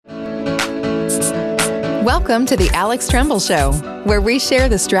Welcome to the Alex Tremble Show, where we share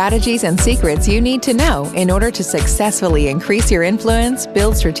the strategies and secrets you need to know in order to successfully increase your influence,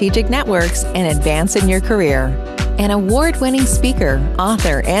 build strategic networks, and advance in your career. An award-winning speaker,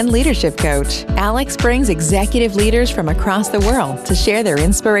 author, and leadership coach, Alex brings executive leaders from across the world to share their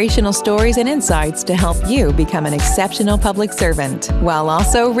inspirational stories and insights to help you become an exceptional public servant while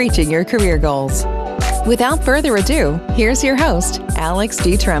also reaching your career goals. Without further ado, here's your host, Alex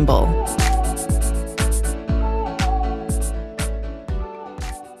D. Tremble.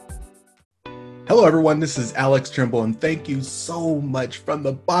 Hello, everyone. This is Alex Tremble, and thank you so much from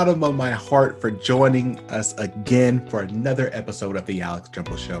the bottom of my heart for joining us again for another episode of the Alex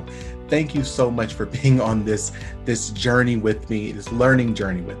Tremble Show. Thank you so much for being on this journey with me, this learning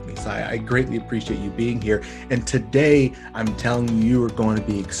journey with me. So I greatly appreciate you being here. And today, I'm telling you, you are going to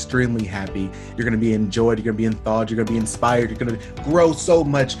be extremely happy. You're going to be enjoyed. You're going to be enthralled. You're going to be inspired. You're going to grow so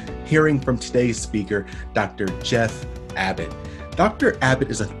much hearing from today's speaker, Dr. Geoff Abbott. Dr.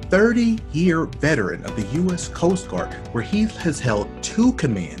 Abbott is a 30-year veteran of the U.S. Coast Guard, where he has held 2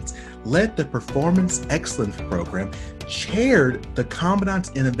 commands, led the Performance Excellence Program, chaired the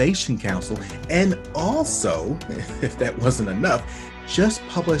Commandant's Innovation Council, and also, if that wasn't enough, just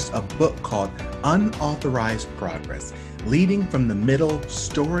published a book called Unauthorized Progress, Leading from the Middle: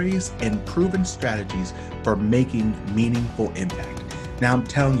 Stories and Proven Strategies for Making Meaningful Impact. Now, I'm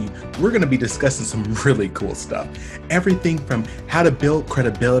telling you, we're going to be discussing some really cool stuff. Everything from how to build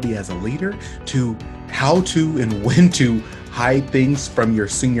credibility as a leader to how to and when to hide things from your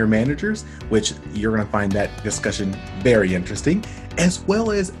senior managers, which you're going to find that discussion very interesting, as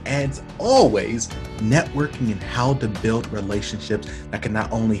well as always, networking and how to build relationships that can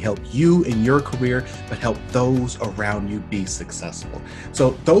not only help you in your career, but help those around you be successful.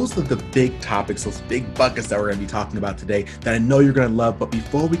 So those are the big topics, those big buckets that we're going to be talking about today that I know you're going to love. But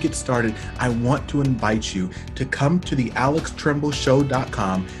before we get started, I want to invite you to come to the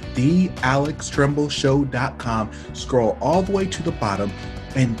AlexTrembleShow.com, thealextrembleshow.com, scroll all the way to the bottom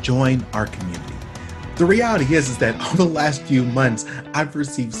and join our community. The reality is that over the last few months, I've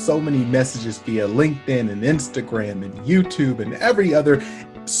received so many messages via LinkedIn and Instagram and YouTube and every other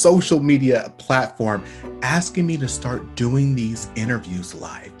social media platform asking me to start doing these interviews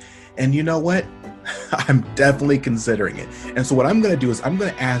live. And you know what? I'm definitely considering it. And so what I'm going to do is I'm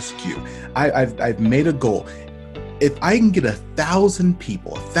going to ask you, I've made a goal. If I can get 1,000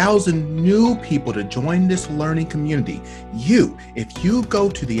 people, 1,000 new people to join this learning community, if you go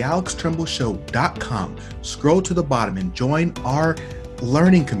to the AlexTrembleShow.com, scroll to the bottom and join our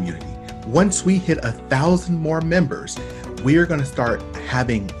learning community. Once we hit 1,000 more members, we're going to start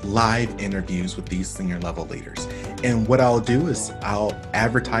having live interviews with these senior level leaders. And what I'll do is I'll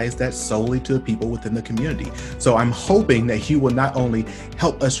advertise that solely to the people within the community. So I'm hoping that you will not only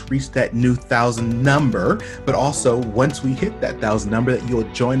help us reach that new 1,000 number, but also once we hit that 1,000 number, that you'll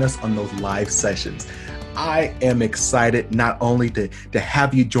join us on those live sessions. I am excited not only to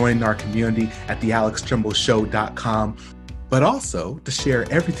have you join our community at the AlexTrembleShow.com, but also to share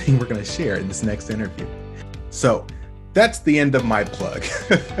everything we're going to share in this next interview. So that's the end of my plug.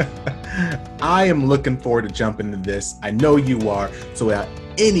 I am looking forward to jumping into this. I know you are. So without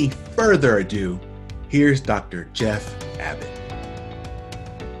any further ado, here's Dr. Geoff Abbott.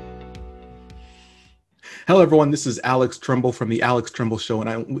 Hello, everyone. This is Alex Tremble from the Alex Tremble Show.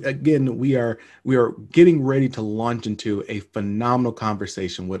 And we are getting ready to launch into a phenomenal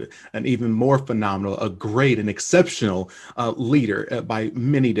conversation with an even more phenomenal, a great and exceptional leader by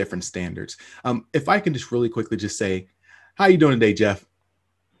many different standards. If I can just really quickly just say, how are you doing today, Geoff?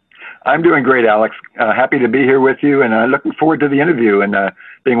 I'm doing great, Alex. Happy to be here with you, and looking forward to the interview and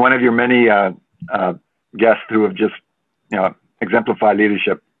being one of your many guests who have just, exemplified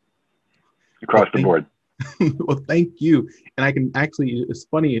leadership across the board. Well, thank you. And I can actually, it's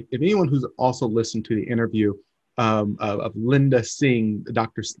funny, if anyone who's also listened to the interview of Linda Singh,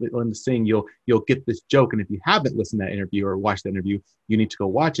 Dr. Linda Singh, you'll get this joke. And if you haven't listened to that interview or watched the interview, you need to go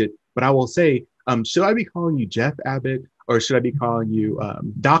watch it. But I will say, should I be calling you Geoff Abbott, or should I be calling you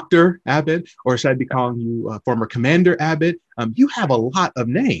Dr. Abbott, or should I be calling you former Commander Abbott? You have a lot of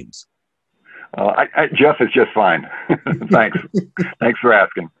names. Geoff is just fine. Thanks. Thanks for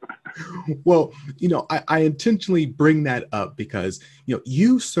asking. Well, I intentionally bring that up because,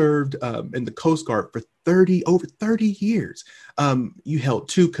 you served in the Coast Guard for over 30 years. You held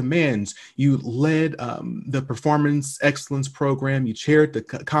 2 commands. You led the Performance Excellence Program. You chaired the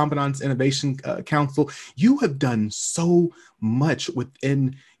Commandant's Innovation Council. You have done so much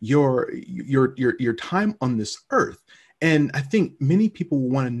within your time on this earth. And I think many people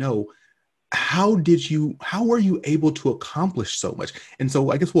want to know, how were you able to accomplish so much? And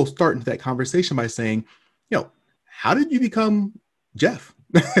so I guess we'll start into that conversation by saying, how did you become Geoff?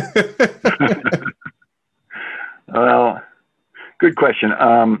 Well, good question.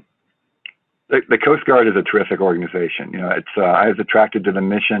 The Coast Guard is a terrific organization. I was attracted to the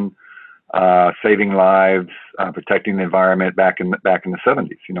mission, saving lives, protecting the environment back in the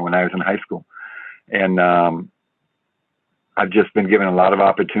 70s. When I was in high school, and I've just been given a lot of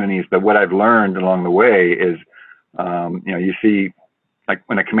opportunities. But what I've learned along the way is, you see, like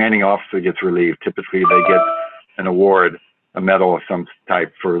when a commanding officer gets relieved, typically they get an award, a medal of some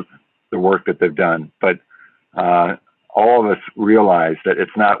type for the work that they've done. But all of us realize that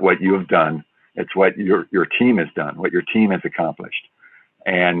it's not what you have done; it's what your team has done, what your team has accomplished,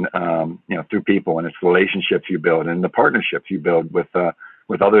 and through people, and it's relationships you build and the partnerships you build with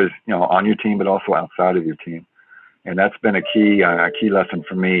others, on your team, but also outside of your team. And that's been a key lesson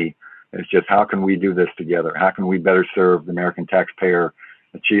for me. Is just how can we do this together? How can we better serve the American taxpayer,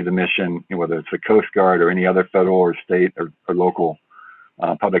 achieve the mission, whether it's the Coast Guard or any other federal or state or local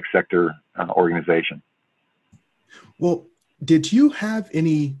public sector organization. Well, did you have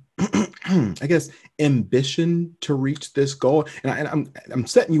any, I guess, ambition to reach this goal? And I'm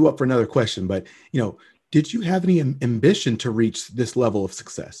setting you up for another question, but did you have any ambition to reach this level of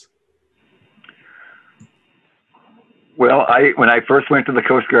success? Well, when I first went to the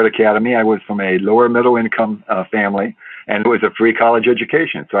Coast Guard Academy, I was from a lower middle income family, and it was a free college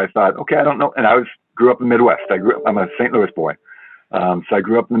education. So I thought, okay, I don't know. And grew up in the Midwest. I'm a St. Louis boy. So I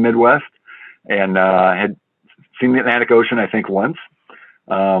grew up in the Midwest and had seen the Atlantic Ocean, I think, once.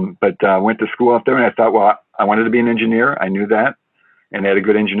 But went to school up there, and I thought, well, I wanted to be an engineer. I knew that. And they had a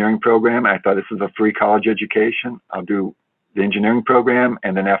good engineering program. And I thought, this is a free college education. I'll do the engineering program.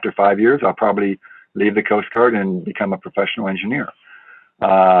 And then after 5 years, I'll probably leave the Coast Guard and become a professional engineer.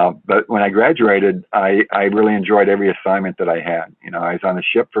 But when I graduated, I really enjoyed every assignment that I had. I was on the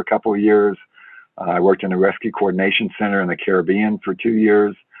ship for a couple of years. I worked in the Rescue Coordination Center in the Caribbean for 2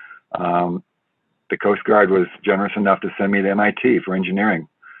 years. The Coast Guard was generous enough to send me to MIT for engineering.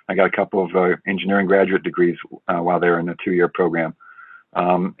 I got a couple of engineering graduate degrees while they were in the 2-year program.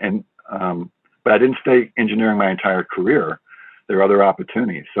 But I didn't stay engineering my entire career. There were other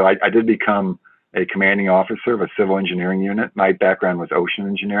opportunities. So I did become a commanding officer of a civil engineering unit. My background was ocean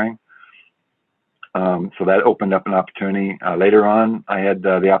engineering. So that opened up an opportunity. Later on, I had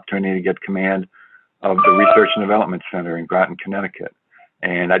the opportunity to get command of the Research and Development Center in Groton, Connecticut.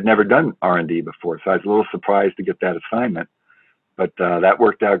 And I'd never done R&D before, so I was a little surprised to get that assignment. But that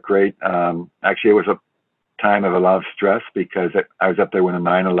worked out great. Actually, it was a time of a lot of stress because I was up there when the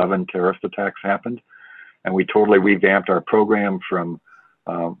 9/11 terrorist attacks happened. And we totally revamped our program from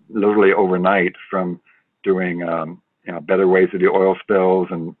literally overnight, from doing better ways to do oil spills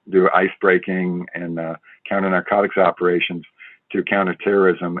and do ice breaking and counter narcotics operations to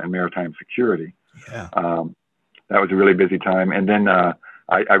counterterrorism and maritime security. Yeah. That was a really busy time. And then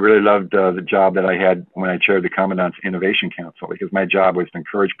I really loved the job that I had when I chaired the Commandant's Innovation Council, because my job was to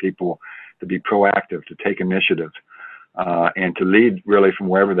encourage people to be proactive, to take initiative, and to lead really from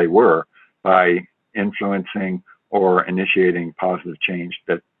wherever they were by influencing or initiating positive change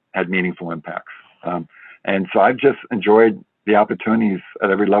that had meaningful impacts. And so I've just enjoyed the opportunities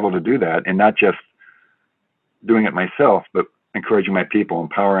at every level to do that, and not just doing it myself, but encouraging my people,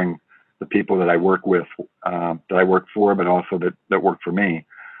 empowering the people that I work with, that I work for, but also that work for me,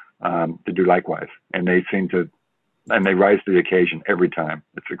 to do likewise. And they they rise to the occasion every time.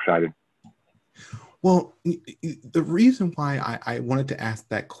 It's exciting. Well, the reason why I wanted to ask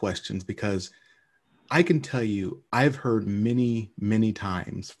that question is because I can tell you, I've heard many, many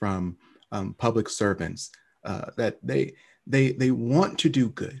times from public servants that they want to do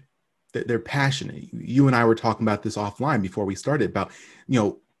good, that they're passionate. You and I were talking about this offline before we started about,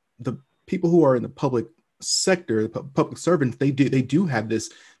 the people who are in the public sector, the public servants, they do have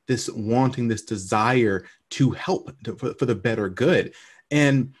this wanting, this desire to help for the better good,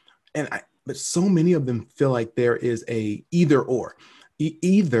 but so many of them feel like there is a either or.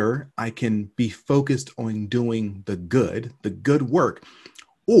 Either I can be focused on doing the good work,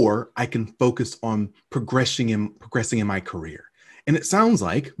 or I can focus on progressing in my career. And it sounds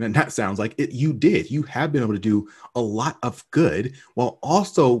like, and that sounds like it, you have been able to do a lot of good while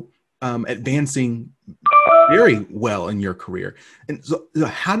also advancing very well in your career. And so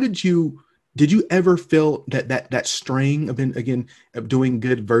how did you ever feel that strain of doing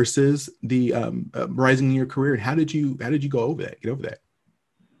good versus the rising in your career? And how did you get over that?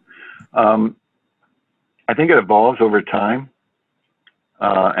 I think it evolves over time.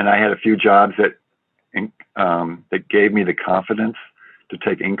 And I had a few jobs that gave me the confidence to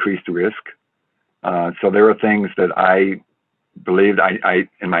take increased risk. So there were things that I believed I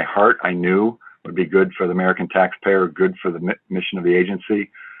in my heart, I knew would be good for the American taxpayer, good for the mission of the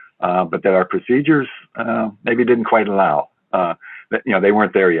agency, but that our procedures maybe didn't quite allow. That, you know, they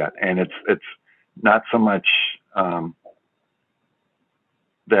weren't there yet, and it's not so much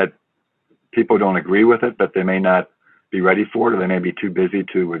that people don't agree with it, but they may not be ready for it, or they may be too busy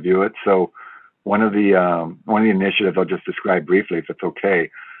to review it. So one of the initiatives I'll just describe briefly, if it's okay.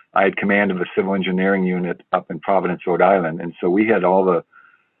 I had command of a civil engineering unit up in Providence, Rhode Island, and so we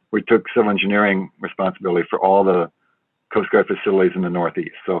took civil engineering responsibility for all the Coast Guard facilities in the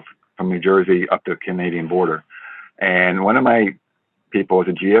Northeast, so from New Jersey up to the Canadian border. And one of my people was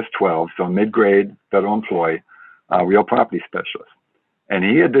a GS-12, so a mid-grade federal employee, real property specialist. And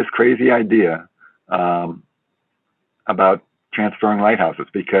he had this crazy idea about transferring lighthouses,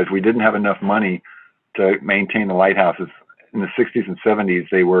 because we didn't have enough money to maintain the lighthouses. In the 60s and 70s,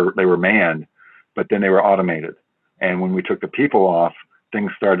 they were manned, but then they were automated. And when we took the people off,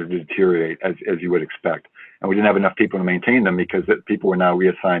 things started to deteriorate, as you would expect. And we didn't have enough people to maintain them, because people were now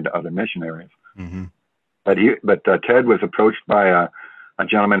reassigned to other mission areas. Mm-hmm. But Ted was approached by a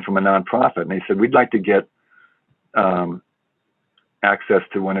gentleman from a nonprofit, and they said, we'd like to get access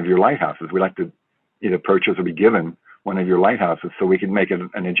to one of your lighthouses. We'd like to either purchase or be given one of your lighthouses so we can make it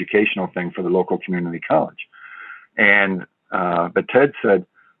an educational thing for the local community college. And but Ted said,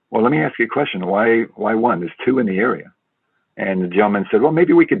 well, let me ask you a question. Why one? There's two in the area. And the gentleman said, well,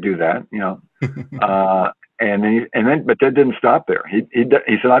 maybe we could do that, you know. But Ted didn't stop there. He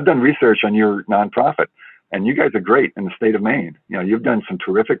said, I've done research on your nonprofit, and you guys are great in the state of Maine. You know, you've done some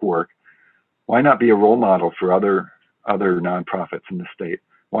terrific work. Why not be a role model for other nonprofits in the state?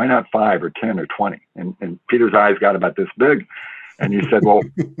 Why not 5 or 10 or 20? And Peter's eyes got about this big, and he said, well,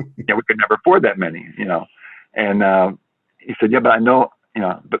 we could never afford that many, you know. And he said, yeah, but I know, you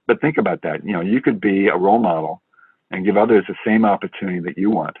know, but think about that. You know, you could be a role model and give others the same opportunity that you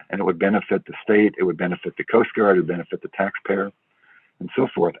want, and it would benefit the state, it would benefit the Coast Guard, it would benefit the taxpayer, and so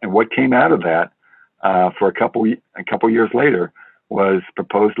forth. And what came out of that for a couple years later was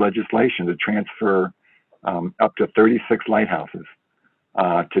proposed legislation to transfer up to 36 lighthouses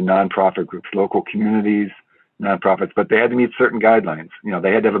to nonprofit groups, local communities, nonprofits, but they had to meet certain guidelines. You know,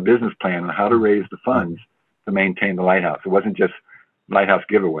 they had to have a business plan on how to raise the funds to maintain the lighthouse. It wasn't just lighthouse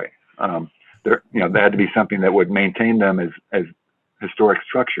giveaway. There had to be something that would maintain them as historic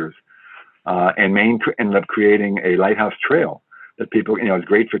structures, and ended up creating a lighthouse trail that people, you know, is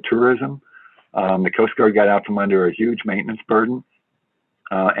great for tourism. The Coast Guard got out from under a huge maintenance burden,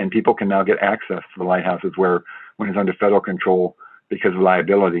 and people can now get access to the lighthouses where, when it's under federal control, because of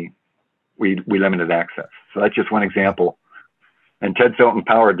liability, we limited access. So that's just one example. And Ted felt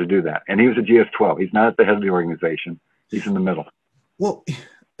empowered to do that. And he was a GS-12. He's not at the head of the organization. He's in the middle. Well,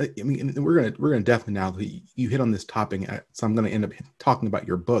 I mean, we're gonna definitely, now that you hit on this topic, so I'm gonna end up talking about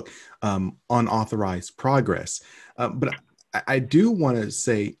your book, Unauthorized Progress. But I do want to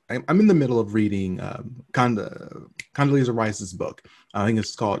say I'm in the middle of reading Condoleezza Rice's book. I think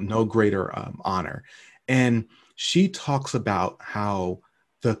it's called No Greater Honor, and she talks about how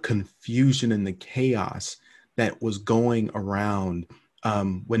the confusion and the chaos that was going around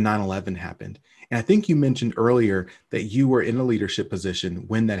when 9/11 happened. And I think you mentioned earlier that you were in a leadership position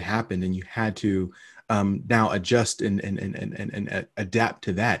when that happened, and you had to now adjust and adapt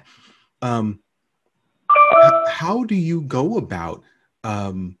to that. How do you go about,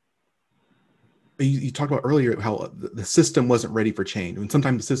 you talked about earlier how the system wasn't ready for change, and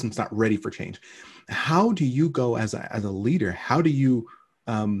sometimes the system's not ready for change. How do you go as a leader? How do you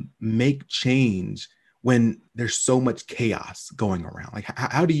make change when there's so much chaos going around? Like,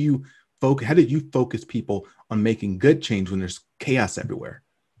 how did you focus people on making good change when there's chaos everywhere?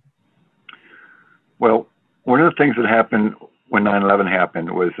 Well, one of the things that happened when 9/11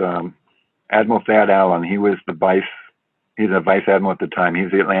 happened was Admiral Thad Allen. He's a vice admiral at the time.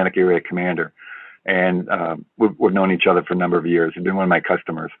 He's the Atlantic area commander. And we've known each other for a number of years. He's been one of my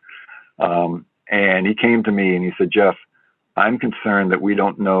customers. And he came to me and he said, Geoff, I'm concerned that we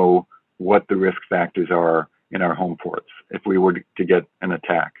don't know what the risk factors are in our home ports. If we were to get an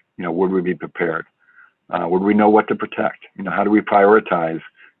attack, you know, would we be prepared? Would we know what to protect? You know, how do we prioritize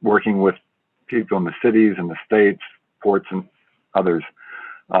working with people in the cities and the states, ports and others?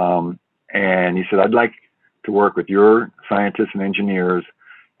 And he said, I'd like to work with your scientists and engineers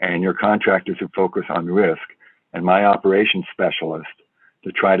and your contractors who focus on risk, and my operations specialist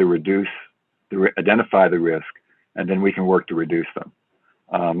to try to identify the risk, and then we can work to reduce them.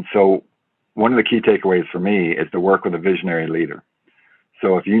 So one of the key takeaways for me is to work with a visionary leader.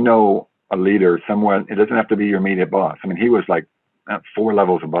 So if you know a leader, someone, it doesn't have to be your immediate boss. I mean, he was like 4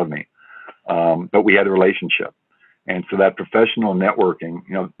 levels above me, but we had a relationship. And so that professional networking,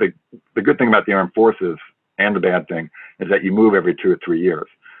 you know, the the good thing about the armed forces and the bad thing is that you move every 2 or 3 years.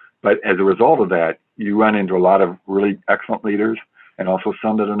 But as a result of that, you run into a lot of really excellent leaders and also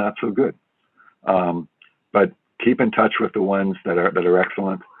some that are not so good. But keep in touch with the ones that are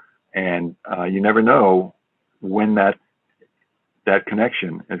excellent, and you never know when that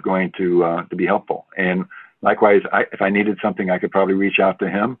connection is going to be helpful. And likewise, if I needed something, I could probably reach out to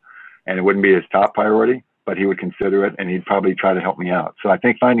him, and it wouldn't be his top priority, but he would consider it, and he'd probably try to help me out. So I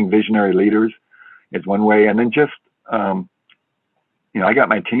think finding visionary leaders is one way, and then just I got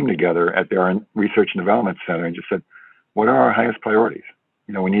my team together at their research and development center and just said, what are our highest priorities?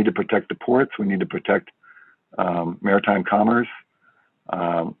 We need to protect the ports. We need to protect maritime commerce.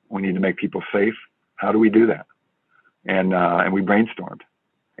 We need to make people safe. How do we do that? And we brainstormed.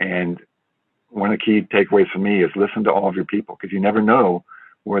 And one of the key takeaways for me is listen to all of your people, because you never know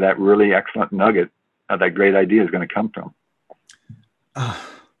where that really excellent nugget of that great idea is going to come from.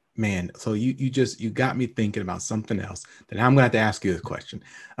 Man, so you got me thinking about something else that I'm going to have to ask you this question.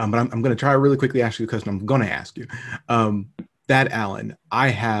 But I'm going to try to really quickly ask you the question I'm going to ask you. That Alan, I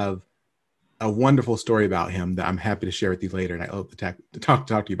have a wonderful story about him that I'm happy to share with you later, and I hope to talk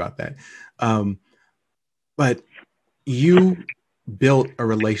to you about that. But you built a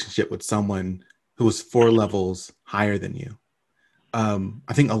relationship with someone who was 4 levels higher than you.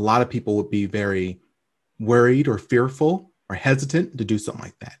 I think a lot of people would be very worried or fearful or hesitant to do something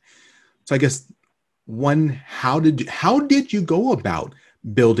like that. So I guess how did you go about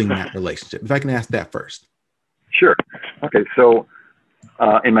building that relationship? If I can ask that first. Sure. Okay. So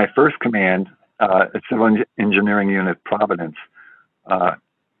in my first command, at Civil Engineering Unit Providence,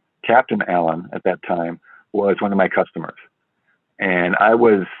 Captain Allen at that time was one of my customers. And I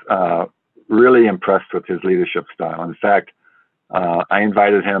was really impressed with his leadership style. In fact, I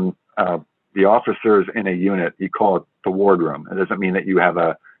invited him, the officers in a unit, you call it the wardroom. It doesn't mean that you have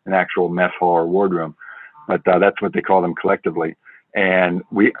an actual mess hall or wardroom, but that's what they call them collectively. And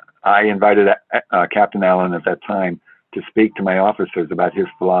I invited Captain Allen at that time to speak to my officers about his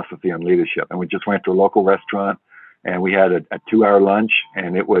philosophy on leadership. And we just went to a local restaurant, and we had a 2-hour lunch,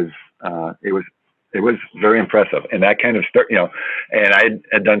 and it was very impressive. And that kind of and I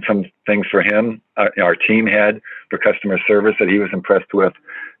had done some things for him, our team had, for customer service that he was impressed with.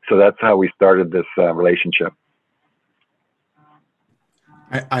 So that's how we started this relationship.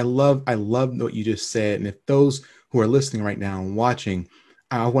 I love what you just said. And if those who are listening right now and watching,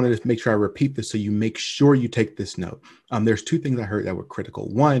 I wanted to make sure I repeat this so you make sure you take this note. There's 2 things I heard that were critical.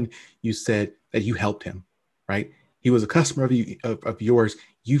 One, you said that you helped him, right? He was a customer of yours.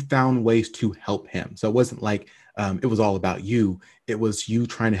 You found ways to help him. So it wasn't like it was all about you. It was you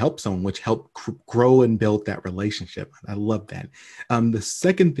trying to help someone, which helped grow and build that relationship. I love that. The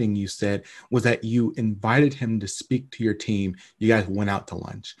second thing you said was that you invited him to speak to your team. You guys went out to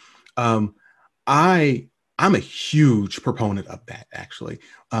lunch. I'm a huge proponent of that, actually.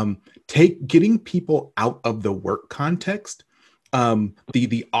 Getting people out of the work context,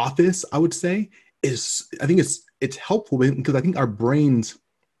 the office, I would say, I think it's helpful because I think our brains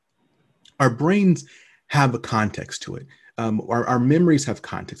have a context to it. Our memories have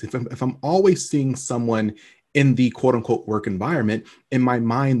context. If I'm always seeing someone in the quote unquote work environment, in my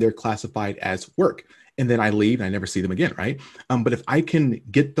mind, they're classified as work. And then I leave and I never see them again, right? But if I can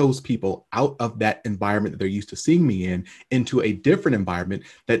get those people out of that environment that they're used to seeing me in into a different environment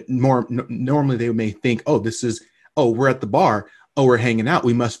that normally they may think, we're at the bar, we're hanging out,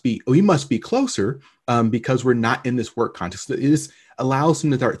 we must be closer because we're not in this work context. It just allows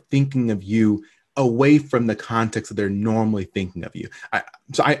them to start thinking of you away from the context that they're normally thinking of you.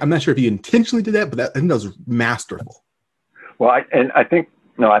 I'm not sure if you intentionally did that, but I think that was masterful. Well, I think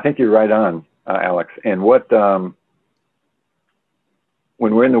you're right on. Alex, and when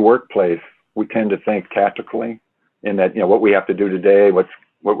we're in the workplace, we tend to think tactically in that, what we have to do today, what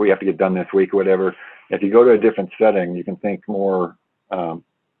we have to get done this week or whatever. If you go to a different setting, you can think more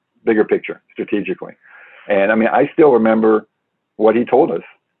bigger picture, strategically. And I mean, I still remember what he told us,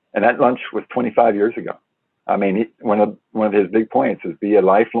 and that lunch was 25 years ago. I mean, one of his big points is be a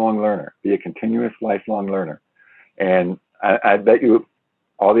lifelong learner, be a continuous lifelong learner. And I bet you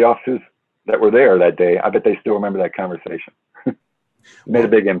all the officers that were there that day, I bet they still remember that conversation. Made a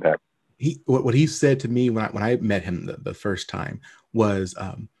big impact. What he said to me when I met him the first time was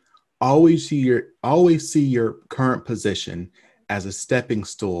always see your current position as a stepping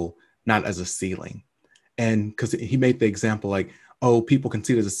stool, not as a ceiling. And because he made the example like, people can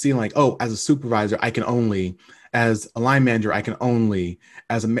see it as a ceiling, like, as a supervisor, I can only, as a line manager, I can only,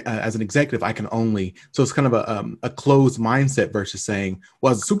 as an executive, I can only. So it's kind of a closed mindset versus saying,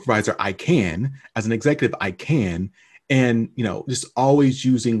 well, as a supervisor, I can, as an executive, I can. and, just always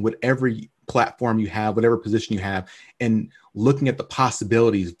using whatever platform you have, whatever position you have, and looking at the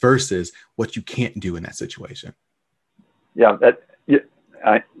possibilities versus what you can't do in that situation. Yeah,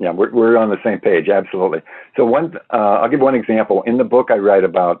 we're on the same page. Absolutely. So I'll give one example. In the book I write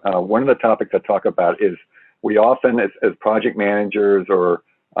about, one of the topics I talk about is we often, as project managers or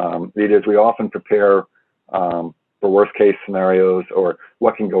leaders, we often prepare for worst case scenarios or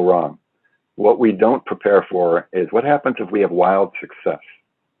what can go wrong. What we don't prepare for is what happens if we have wild success.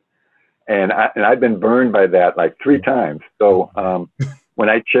 And I've been burned by that like 3 times. So when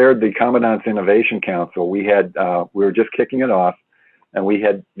I chaired the Commandant's Innovation Council, we were just kicking it off, and we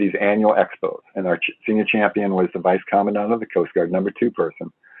had these annual expos, and our senior champion was the Vice Commandant of the Coast Guard, number 2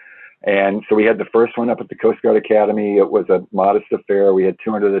 person. And so we had the first one up at the Coast Guard Academy. It was a modest affair. We had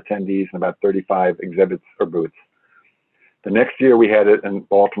 200 attendees and about 35 exhibits or booths. The next year we had it in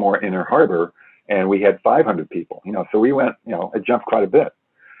Baltimore Inner Harbor, and we had 500 people. So we went, it jumped quite a bit,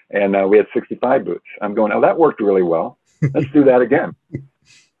 and we had 65 booths. I'm going, oh, that worked really well. Let's do that again.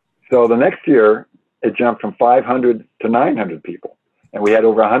 So the next year it jumped from 500 to 900 people, and we had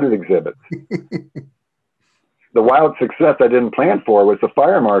over 100 exhibits. The wild success I didn't plan for was the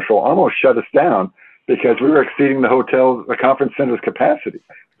fire marshal almost shut us down because we were exceeding the conference center's capacity.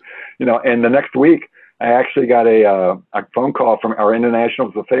 And the next week I actually got a phone call from our International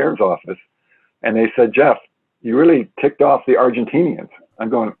Affairs office, and they said, Geoff, you really ticked off the Argentinians. I'm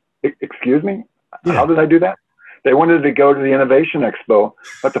going, excuse me? Yeah. How did I do that? They wanted to go to the Innovation Expo,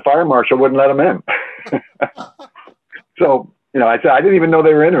 but the fire marshal wouldn't let them in. So, I said, I didn't even know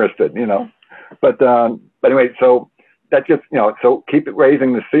they were interested, But anyway, so that just, so keep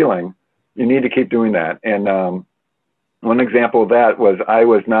raising the ceiling. You need to keep doing that. And one example of that was I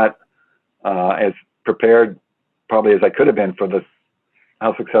was not as prepared probably as I could have been for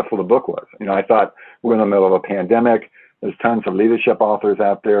how successful the book was. I thought we're in the middle of a pandemic. There's tons of leadership authors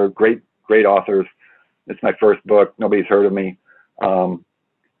out there, great authors. It's my first book. Nobody's heard of me. And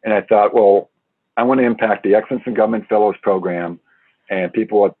I thought, well, I want to impact the Excellence in Government Fellows Program and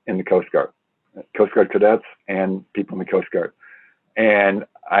people in the Coast Guard cadets and people in the Coast Guard. And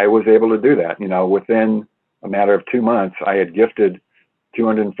I was able to do that. Within a matter of 2 months, I had gifted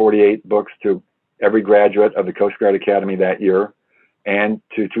 248 books to every graduate of the Coast Guard Academy that year and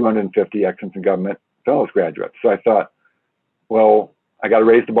to 250 Excellence in Government Fellows graduates. So I thought, well, I got to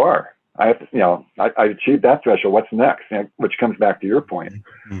raise the bar. I have to, I achieved that threshold. What's next? Which comes back to your point.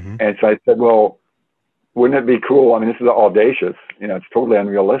 Mm-hmm. And so I said, well, wouldn't it be cool? I mean, this is audacious. It's totally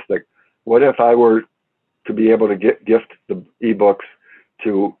unrealistic. What if I were to be able to gift the ebooks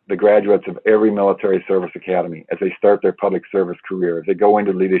to the graduates of every military service academy as they start their public service career, as they go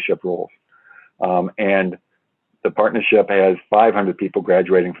into leadership roles? And the partnership has 500 people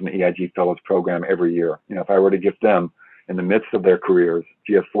graduating from the EIG Fellows Program every year. If I were to gift them in the midst of their careers,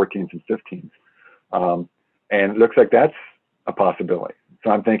 GS-14s and 15s. And it looks like that's a possibility. So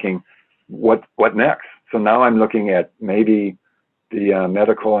I'm thinking, what next? So now I'm looking at maybe the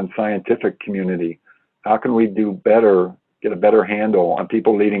medical and scientific community. How can we do better, get a better handle on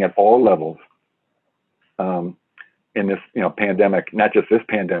people leading at all levels in this pandemic, not just this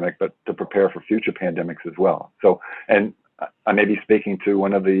pandemic, but to prepare for future pandemics as well. So, and I may be speaking to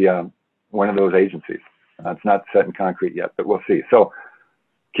one of those agencies. It's not set in concrete yet, but we'll see. So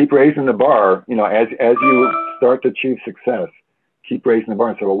keep raising the bar, as you start to achieve success, keep raising the bar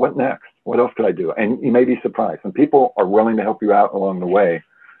and say, well, what next? What else could I do? And you may be surprised. And people are willing to help you out along the way.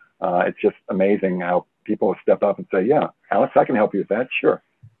 It's just amazing how people step up and say, yeah, Alex, I can help you with that. Sure.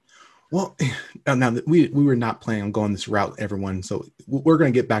 Well, now we were not planning on going this route, everyone. So we're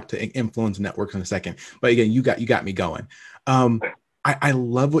going to get back to influence networks in a second. But again, you got me going. I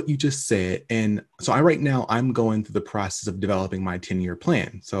love what you just said. And so right now I'm going through the process of developing my 10-year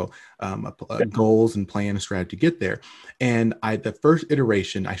plan. So goals and plan and strategy to get there. And the first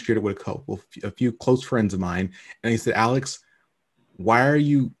iteration, I shared it with a few close friends of mine. And they said, Alex, why are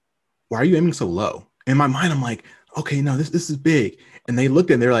you aiming so low? In my mind, I'm like, okay, no, this is big. And they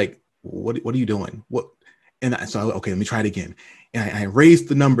looked and they're like, what are you doing? So okay, let me try it again. And I raised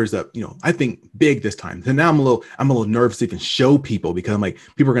the numbers up, I think big this time. So now I'm a little nervous to even show people because I'm like,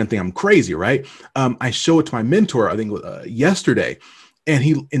 people are going to think I'm crazy, right? I show it to my mentor, I think yesterday. And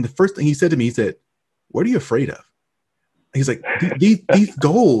the first thing he said to me, he said, what are you afraid of? He's like, these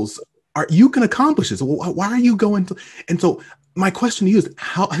goals you can accomplish this. Why are you going to? And so my question to you is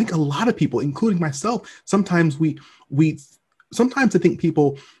how, I think a lot of people, including myself, sometimes sometimes I think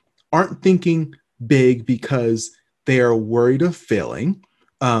people aren't thinking big because they are worried of failing.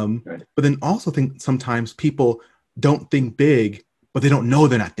 But then also think sometimes people don't think big, but they don't know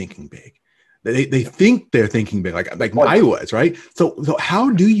they're not thinking big. they think they're thinking big, like I was, right? So how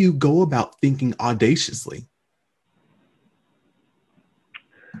do you go about thinking audaciously?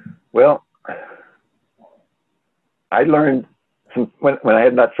 Well, I learned when I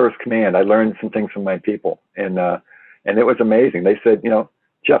had that first command. I learned some things from my people, and it was amazing. They said,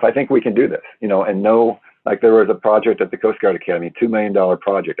 Geoff, I think we can do this, and like there was a project at the Coast Guard Academy, $2 million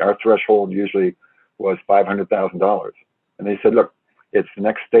project. Our threshold usually was $500,000, and they said, look, it's the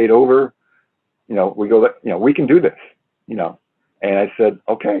next state over. We can do this, and I said,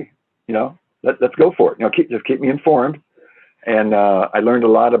 okay, let's go for it. Just keep me informed. And I learned a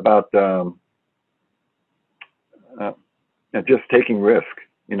lot about just taking risk,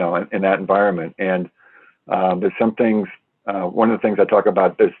 in that environment. And there's some things. One of the things I talk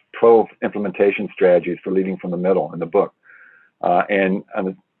about, there's 12 implementation strategies for leading from the middle in the book, and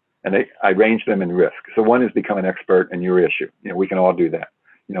I range them in risk. So one is become an expert in your issue. We can all do that.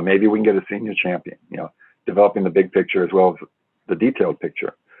 Maybe we can get a senior champion. Developing the big picture as well as the detailed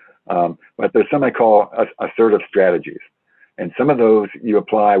picture. But there's some I call assertive strategies. And some of those you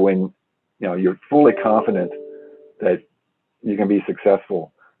apply when, you're fully confident that you can be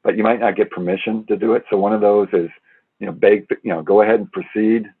successful, but you might not get permission to do it. So one of those is, beg, go ahead and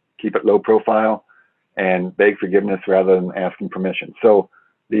proceed, keep it low profile, and beg forgiveness rather than asking permission. So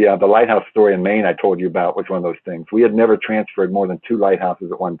the lighthouse story in Maine I told you about was one of those things. We had never transferred more than 2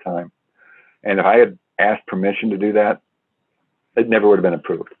 lighthouses at one time. And if I had asked permission to do that, it never would have been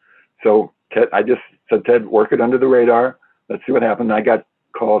approved. So I just said, Ted, work it under the radar. Let's see what happened. I got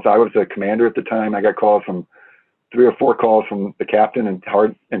calls. I was a commander at the time. I got calls from 3 or 4 calls from the captain in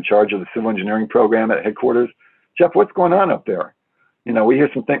charge of the civil engineering program at headquarters. Geoff, what's going on up there? We hear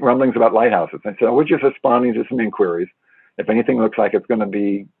some rumblings about lighthouses. I said, we're just responding to some inquiries. If anything looks like it's going to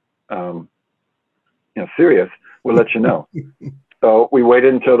be, serious, we'll let you know. So we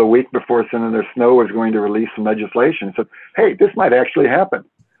waited until the week before Senator Snowe was going to release some legislation and said, hey, this might actually happen.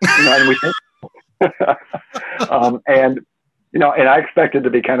 And we think, and I expected to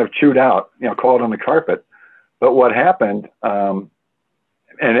be kind of chewed out, called on the carpet. But what happened, and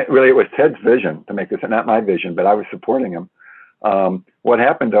it was Ted's vision to make this, not my vision, but I was supporting him. What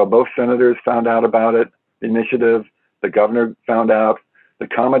happened, though, both senators found out about it, the initiative, the governor found out, the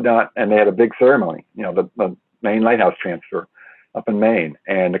commandant, and they had a big ceremony, the Maine lighthouse transfer up in Maine.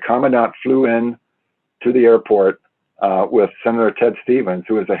 And the commandant flew in to the airport with Senator Ted Stevens,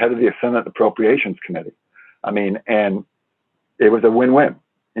 who was the head of the Senate Appropriations Committee. And it was a win-win.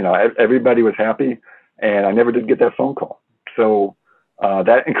 Everybody was happy, and I never did get that phone call. So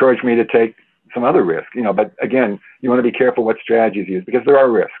that encouraged me to take some other risk, but again, you want to be careful what strategies you use because there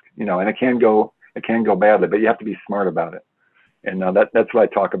are risks, and it can go badly, but you have to be smart about it. And that's what I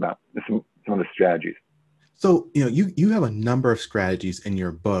talk about, some of the strategies. So, you have a number of strategies in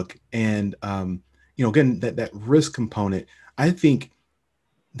your book, and, again, that risk component, I think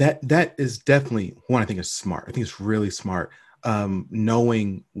that is definitely one I think is smart. I think it's really smart,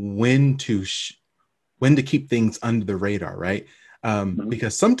 knowing when to keep things under the radar, right?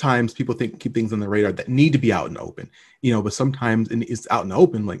 Because sometimes people keep things on the radar that need to be out in the open, but sometimes it's out in the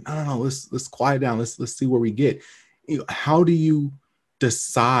open, like, no, let's quiet down. Let's see where we get. How do you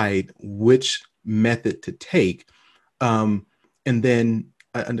decide which method to take? And then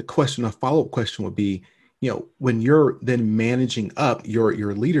a follow-up question would be, when you're then managing up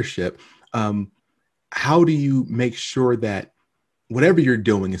your leadership, how do you make sure that whatever you're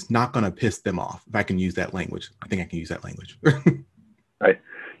doing is not going to piss them off? If I can use that language, I think I can use that language. Right.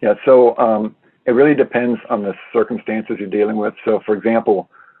 Yeah. So it really depends on the circumstances you're dealing with. So, for example,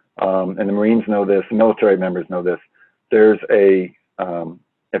 and the Marines know this, the military members know this. There's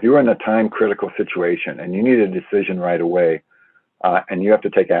if you're in a time critical situation and you need a decision right away, and you have to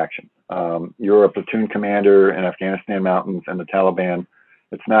take action. You're a platoon commander in Afghanistan mountains and the Taliban.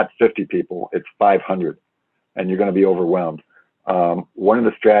 It's not 50 people, it's 500, and you're going to be overwhelmed. One of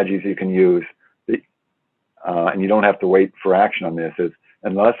the strategies you can use, and you don't have to wait for action on this, is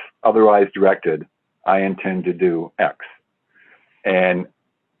unless otherwise directed, I intend to do X. And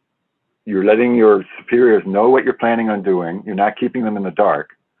you're letting your superiors know what you're planning on doing. You're not keeping them in the dark.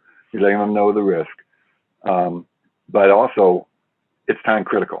 You're letting them know the risk. But also, it's time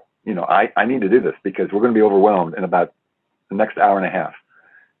critical. I need to do this because we're going to be overwhelmed in about the next hour and a half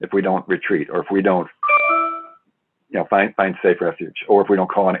if we don't retreat, or if we don't find safe refuge, or if we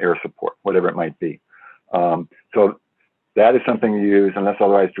don't call on air support, whatever it might be. So that is something you use unless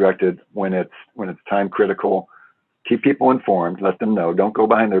otherwise directed when it's time critical. Keep people informed, let them know, don't go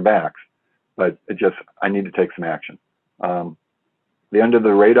behind their backs, but I need to take some action. The under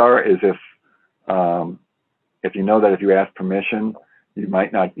the radar is if you know that if you ask permission,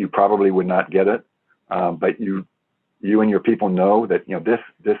 You probably would not get it, but you and your people know that, this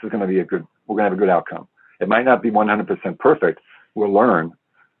is going to be we're going to have a good outcome. It might not be 100% perfect. We'll learn,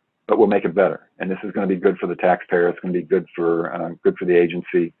 but we'll make it better. And this is going to be good for the taxpayer. It's going to be good for the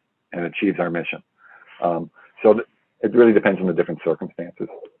agency, and achieves our mission. So it really depends on the different circumstances.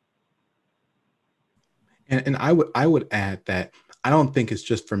 And I would add that I don't think it's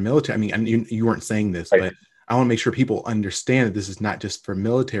just for military. I mean, you weren't saying this, right. But I want to make sure people understand that this is not just for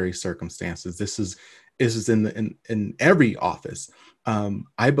military circumstances. This is in every office.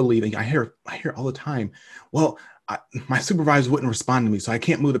 I believe, and I hear all the time, well, my supervisor wouldn't respond to me, so I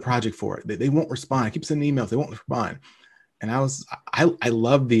can't move the project forward. They won't respond. I keep sending emails, they won't respond. And I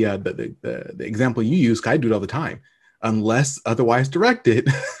love the example you use, 'cause I do it all the time. Unless otherwise directed,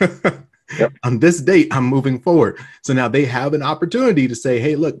 yep. On this date, I'm moving forward. So now they have an opportunity to say,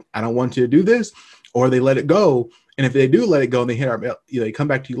 hey, look, I don't want you to do this, or they let it go. And if they do let it go and they hit our mail, they come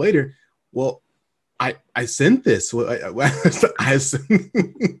back to you later. Well, I sent this.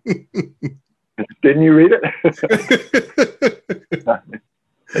 Didn't you read it?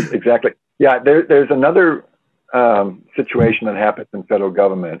 Exactly. Yeah, there's another situation that happens in federal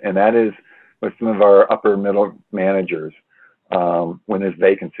government, and that is with some of our upper middle managers when there's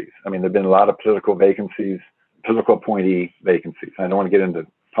vacancies. I mean, there've been a lot of political vacancies, political appointee vacancies. I don't want to get into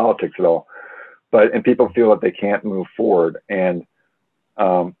politics at all, and people feel that they can't move forward. And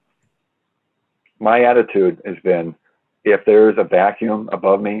my attitude has been, if there's a vacuum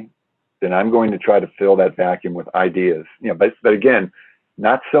above me, then I'm going to try to fill that vacuum with ideas. But again,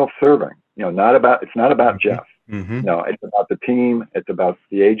 not self-serving. It's not about Geoff. Mm-hmm. No, it's about the team. It's about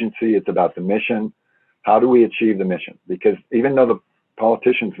the agency. It's about the mission. How do we achieve the mission? Because even though the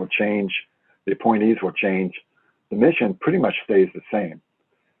politicians will change, the appointees will change, the mission pretty much stays the same.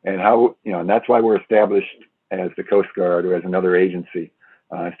 And and that's why we're established as the Coast Guard or as another agency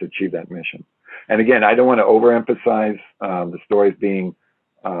is to achieve that mission. And again, I don't want to overemphasize the stories being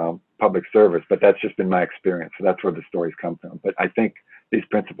public service, but that's just been my experience. So that's where the stories come from. But I think these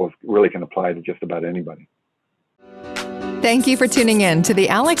principles really can apply to just about anybody. Thank you for tuning in to the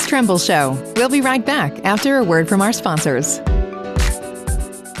Alex Tremble Show. We'll be right back after a word from our sponsors.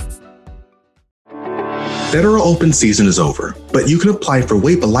 Federal open season is over, but you can apply for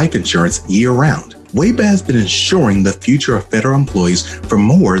WAEPA life insurance year-round. WAEPA has been ensuring the future of federal employees for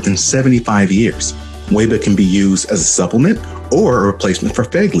more than 75 years. WAEPA can be used as a supplement or a replacement for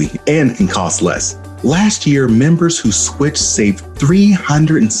FEGLI and can cost less. Last year, members who switched saved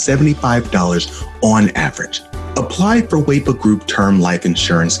 $375 on average. Apply for WAEPA Group Term Life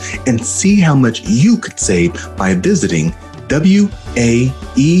Insurance and see how much you could save by visiting WAEPA.org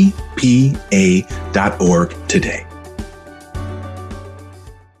today.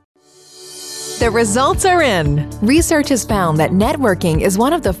 The results are in. Research has found that networking is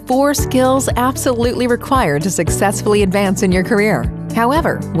one of the 4 skills absolutely required to successfully advance in your career.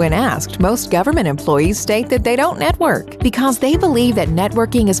 However, when asked, most government employees state that they don't network because they believe that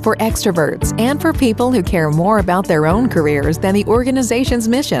networking is for extroverts and for people who care more about their own careers than the organization's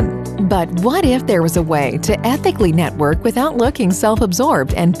mission. But what if there was a way to ethically network without looking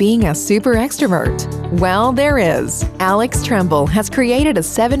self-absorbed and being a super extrovert? Well, there is. Alex Tremble has created a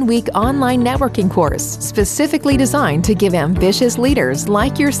 7-week online networking course specifically designed to give ambitious leaders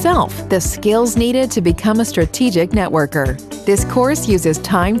like yourself the skills needed to become a strategic networker. This course uses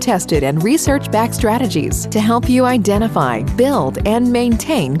time-tested and research-backed strategies to help you identify, build, and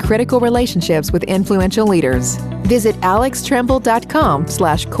maintain critical relationships with influential leaders. Visit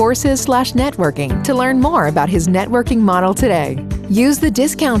alextremble.com/courses/networking to learn more about his networking model today. Use the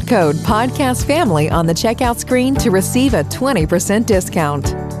discount code PODCASTFAMILY on the checkout screen to receive a 20%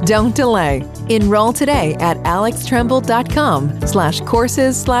 discount. Don't delay. Enroll today at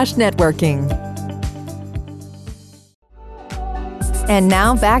alextremble.com/courses/networking. And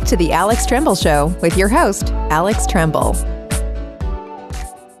now back to the Alex Tremble Show with your host, Alex Tremble.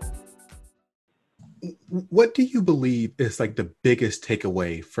 What do you believe is like the biggest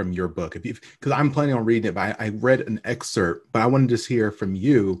takeaway from your book? Because I'm planning on reading it, but I read an excerpt, but I wanted to just hear from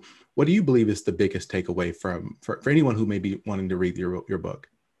you. What do you believe is the biggest takeaway for anyone who may be wanting to read your book?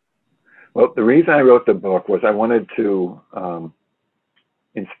 Well, the reason I wrote the book was I wanted to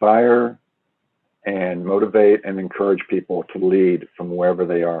inspire and motivate and encourage people to lead from wherever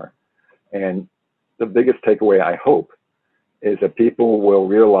they are. And the biggest takeaway, I hope, is that people will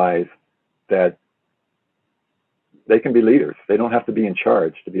realize that they can be leaders. They don't have to be in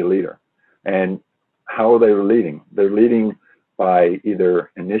charge to be a leader. And how are they leading? They're leading by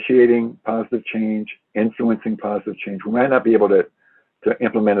either initiating positive change, influencing positive change. We might not be able to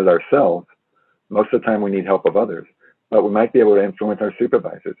implement it ourselves. Most of the time we need help of others. but we might be able to influence our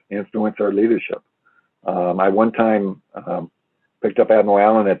supervisors, influence our leadership. I one time picked up Admiral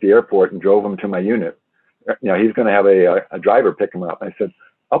Allen at the airport and drove him to my unit. He's going to have a driver pick him up. I said,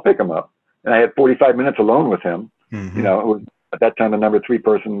 I'll pick him up. And I had 45 minutes alone with him. Mm-hmm. It was at that time the number 3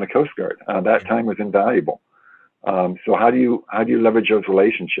 person in the Coast Guard. That time was invaluable. So how do you leverage those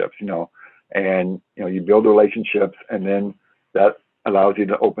relationships? And you build relationships, and then that allows you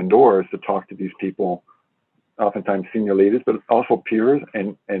to open doors to talk to these people, oftentimes senior leaders, but also peers,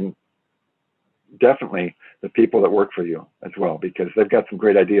 and definitely the people that work for you as well, because they've got some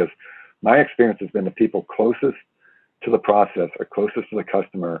great ideas. My experience has been the people closest to the process or closest to the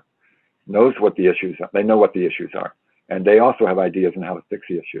customer knows what the issues are. They know what the issues are, and they also have ideas on how to fix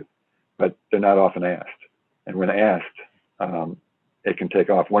the issues, but they're not often asked. And when asked, it can take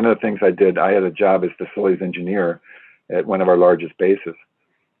off. One of the things I did, I had a job as facilities engineer at one of our largest bases.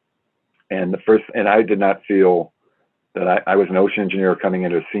 And I did not feel that I was an ocean engineer coming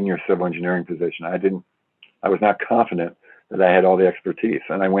into a senior civil engineering position. I was not confident that I had all the expertise.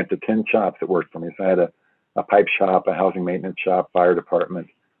 And I went to 10 shops that worked for me. So I had a pipe shop, a housing maintenance shop, fire department,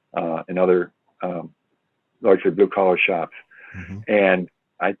 and other largely blue collar shops. Mm-hmm. And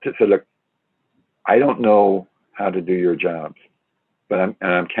I just said, look, I don't know how to do your jobs, but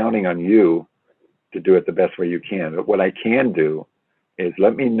I'm counting on you to do it the best way you can. But what I can do is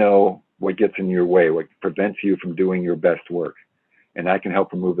let me know what gets in your way, what prevents you from doing your best work. And I can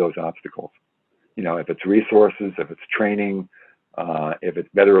help remove those obstacles. If it's resources, if it's training, if it's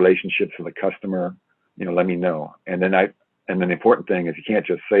better relationships with the customer, let me know. And then the important thing is you can't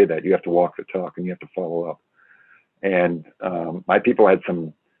just say that. You have to walk the talk, and you have to follow up. And my people had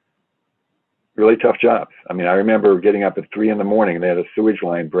some really tough jobs. I remember getting up at 3 a.m. and they had a sewage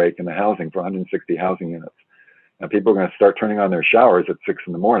line break in the housing for 160 housing units. And people are going to start turning on their showers at 6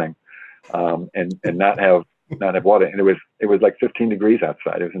 a.m. And not have water. And it was like 15 degrees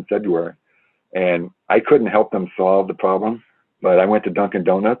outside. It was in February. And I couldn't help them solve the problem, but I went to Dunkin'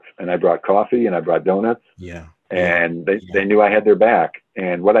 Donuts and I brought coffee and I brought donuts. Yeah. And they knew I had their back.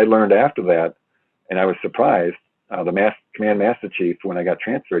 And what I learned after that, and I was surprised, the command master chief, when I got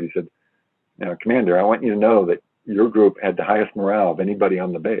transferred, he said, Commander, I want you to know that your group had the highest morale of anybody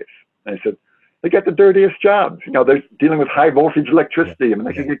on the base. And I said, they got the dirtiest jobs. They're dealing with high voltage electricity.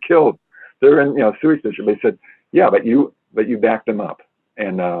 They could get killed. They're in, sewage district. They said, yeah, but you backed them up.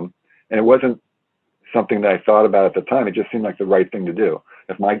 And it wasn't something that I thought about at the time. It just seemed like the right thing to do.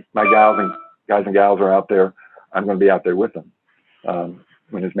 If my guys and gals are out there, I'm going to be out there with them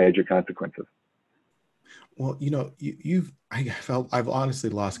when there's major consequences. Well, I've honestly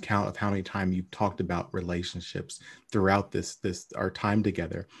lost count of how many times you've talked about relationships throughout our time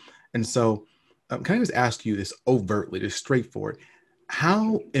together. And so can I just ask you this overtly, just straightforward,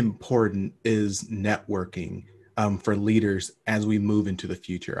 how important is networking for leaders as we move into the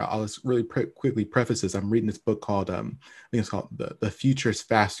future? I'll just really quickly preface this. I'm reading this book called, I think it's called The Future is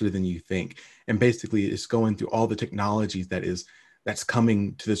Faster Than You Think. And basically it's going through all the technologies that's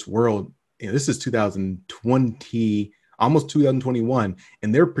coming to this world. This is 2020, almost 2021,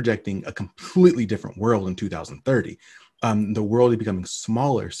 and they're projecting a completely different world in 2030. The world is becoming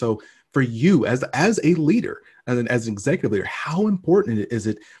smaller. So for you as a leader, and as an executive leader, how important is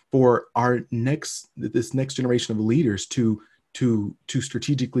it for this next generation of leaders to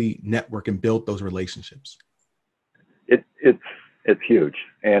strategically network and build those relationships? It's huge.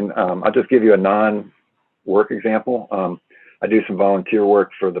 And I'll just give you a non-work example. I do some volunteer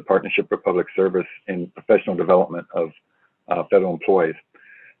work for the Partnership for Public Service in professional development of federal employees.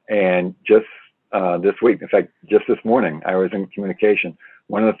 And just this week, in fact, just this morning, I was in communication.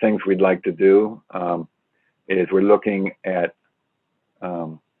 One of the things we'd like to do is we're looking at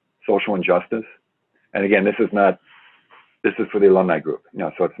social injustice. And again, this is for the alumni group,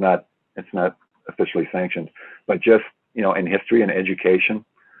 so it's not officially sanctioned, but just, in history and education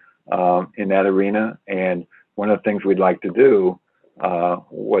in that arena. And one of the things we'd like to do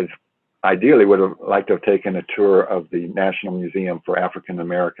was ideally would have liked to have taken a tour of the National Museum for African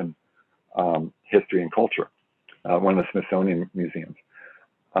American History and Culture, one of the Smithsonian museums.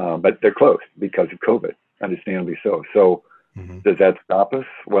 But they're closed because of COVID, understandably so. So does that stop us?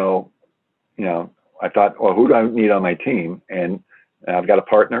 Well, I thought, well, who do I need on my team? And I've got a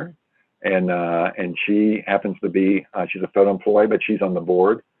partner, and she happens to be, she's a federal employee, but she's on the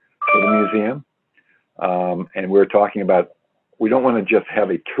board for the museum. And we're talking about, we don't want to just have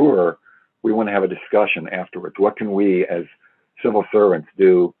a tour. We want to have a discussion afterwards. What can we as civil servants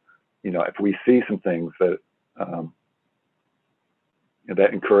do, if we see some things that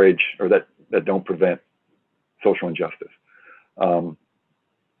that encourage or that don't prevent social injustice.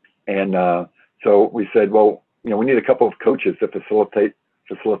 So we said, well, we need a couple of coaches to facilitate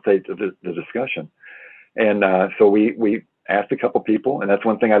the discussion. And so we asked a couple people, and that's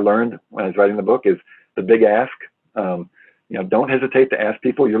one thing I learned when I was writing the book is the big ask. Don't hesitate to ask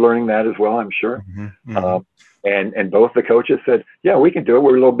people. You're learning that as well, I'm sure. Mm-hmm, mm-hmm. And both the coaches said, yeah, we can do it.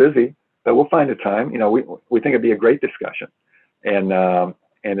 We're a little busy, but we'll find a time. We think it'd be a great discussion. And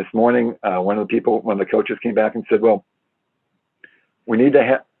this morning, one of the coaches came back and said, well, we need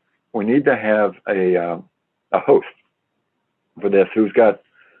to have a host for this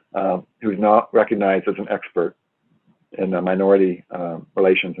who's not recognized as an expert in minority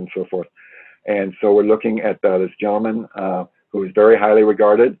relations and so forth. And so we're looking at this gentleman who is very highly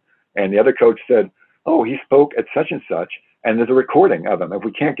regarded. And the other coach said, oh, he spoke at such and such, and there's a recording of him. If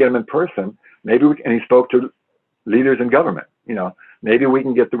we can't get him in person, and he spoke to leaders in government, maybe we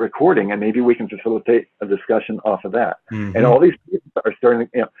can get the recording and maybe we can facilitate a discussion off of that. Mm-hmm. And all these people are starting,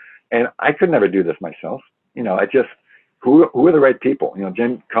 and I could never do this myself. Who are the right people?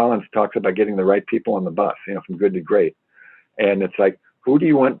 Jen Collins talks about getting the right people on the bus, from good to great. And it's like, who do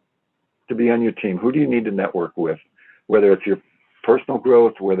you want to be on your team? Who do you need to network with? Whether it's your personal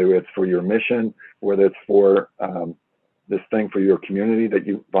growth, whether it's for your mission, whether it's for this thing for your community that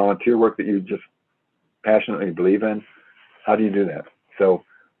you volunteer work that you just passionately believe in. How do you do that? So,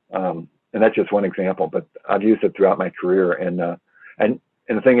 and that's just one example, but I've used it throughout my career. And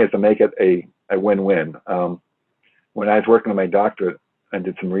the thing is to make it a win-win. When I was working on my doctorate and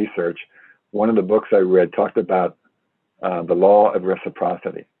did some research, one of the books I read talked about the law of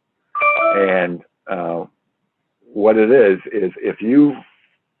reciprocity. And what it is if you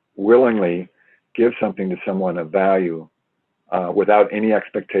willingly give something to someone of value without any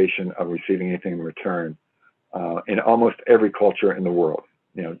expectation of receiving anything in return, in almost every culture in the world,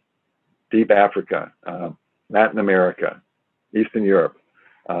 deep Africa, Latin America, Eastern Europe,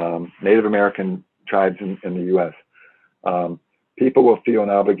 Native American tribes in the U.S., people will feel an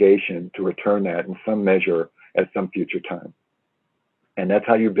obligation to return that in some measure at some future time. And that's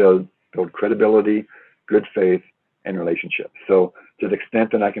how you build credibility, good faith, and relationships. So to the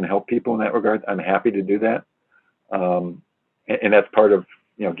extent that I can help people in that regard, I'm happy to do that. And that's part of,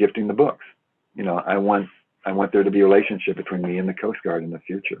 gifting the books. I want there to be a relationship between me and the Coast Guard in the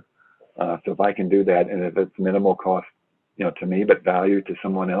future. So if I can do that, and if it's minimal cost, to me, but value to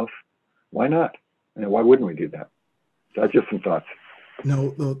someone else, why not? Why wouldn't we do that? So that's just some thoughts.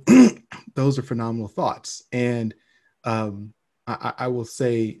 No, those are phenomenal thoughts. And I will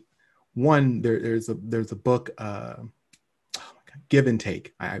say, one, there's a book, Give and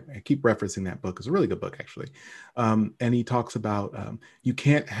Take. I keep referencing that book. It's a really good book, actually. And he talks about you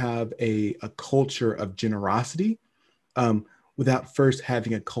can't have a culture of generosity without first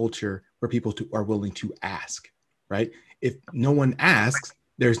having a culture where people are willing to ask, right? If no one asks,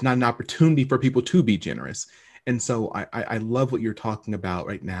 there's not an opportunity for people to be generous. And so I love what you're talking about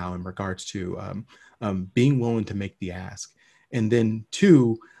right now in regards to being willing to make the ask. And then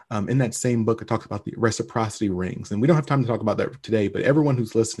two, in that same book, it talks about the reciprocity rings. And we don't have time to talk about that today, but everyone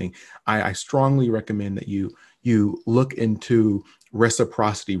who's listening, I strongly recommend that you look into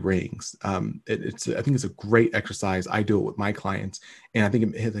reciprocity rings. I think it's a great exercise. I do it with my clients, and I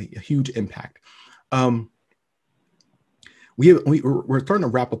think it has a huge impact. We're starting to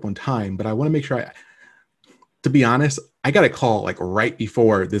wrap up on time, but I want to make sure to be honest, I got a call like right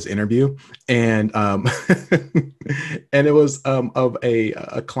before this interview, and and it was of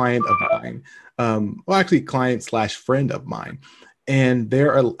a client of mine, well, actually client/friend of mine, and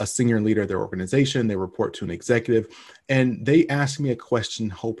they're a senior leader of their organization. They report to an executive, and they asked me a question,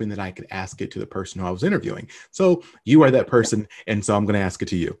 hoping that I could ask it to the person who I was interviewing. So you are that person, and so I'm going to ask it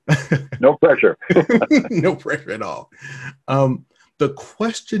to you. No pressure. No pressure at all. The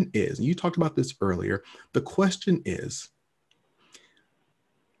question is, and you talked about this earlier, the question is,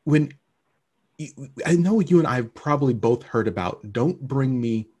 I know you and I have probably both heard about, don't bring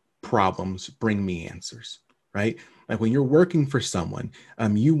me problems, bring me answers, right? Like when you're working for someone,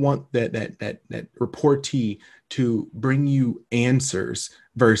 you want that reportee to bring you answers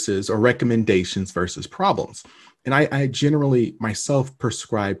or recommendations versus problems. And I generally myself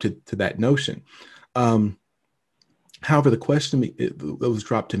prescribe to that notion. However, the question that was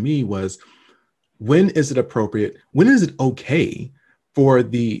dropped to me was, when is it appropriate? When is it okay for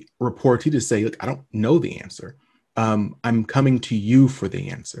the reportee to say, look, I don't know the answer. I'm coming to you for the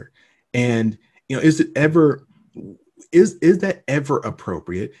answer. And, is that ever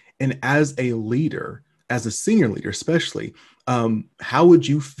appropriate? And as a leader, as a senior leader, especially, how would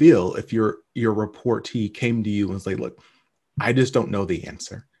you feel if your reportee came to you and was like, look, I just don't know the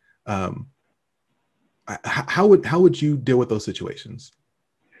answer? How would you deal with those situations?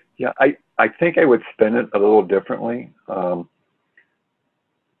 Yeah, I think I would spin it a little differently,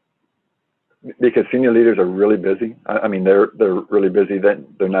 because senior leaders are really busy. I mean, they're really busy. That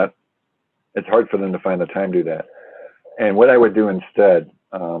they're not. It's hard for them to find the time to do that. And what I would do instead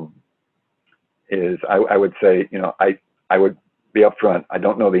is I would say, I would be upfront. I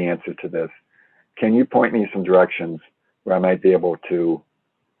don't know the answer to this. Can you point me some directions where I might be able to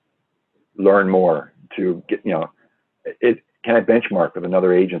learn more, to get, can I benchmark with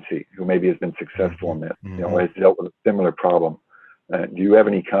another agency who maybe has been successful in this, has dealt with a similar problem? Do you have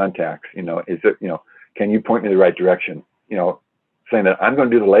any contacts? Is it, can you point me the right direction? Saying that I'm going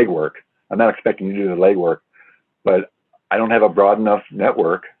to do the legwork. I'm not expecting you to do the legwork, but I don't have a broad enough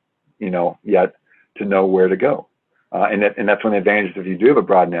network, yet to know where to go. And that's one of the advantages if you do have a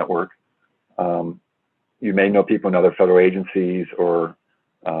broad network. You may know people in other federal agencies or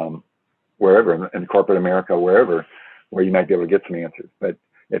wherever in corporate America, wherever, where you might be able to get some answers. But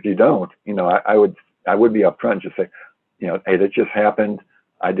if you don't, I would be upfront and just say, hey, that just happened.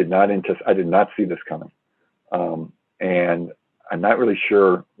 I did not see this coming, and I'm not really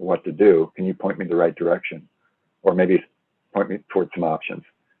sure what to do. Can you point me the right direction, or maybe point me towards some options?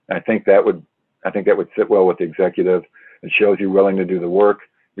 And I think that would sit well with the executive. It shows you're willing to do the work,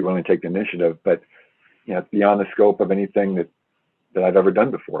 you're willing to take the initiative, but it's beyond the scope of anything that I've ever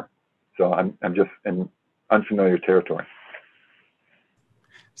done before. So I'm just in unfamiliar territory.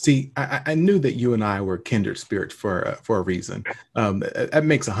 See, I knew that you and I were kindred spirits for a reason. That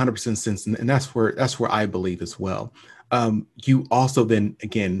makes 100% sense, and that's where I believe as well. You also then,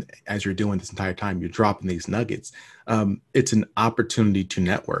 again, as you're doing this entire time, you're dropping these nuggets. It's an opportunity to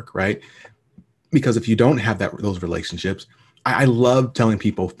network, right? Because if you don't have those relationships, I love telling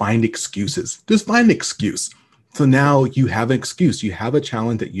people, find excuses. Just find an excuse. So now you have an excuse. You have a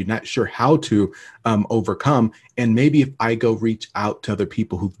challenge that you're not sure how to overcome. And maybe if I go reach out to other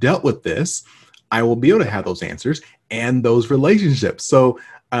people who've dealt with this, I will be able to have those answers and those relationships. So,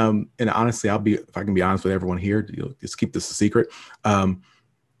 and honestly, if I can be honest with everyone here, just keep this a secret.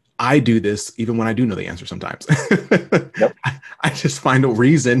 I do this even when I do know the answer sometimes. Yep. I just find a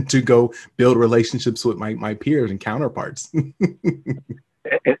reason to go build relationships with my peers and counterparts.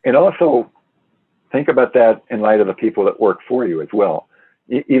 And also think about that in light of the people that work for you as well.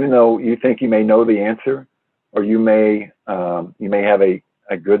 Even though you think you may know the answer, or you may have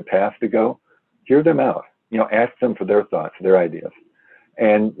a good path to go, hear them out. Ask them for their thoughts, their ideas,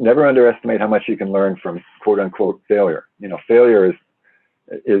 and never underestimate how much you can learn from quote unquote failure. Failure is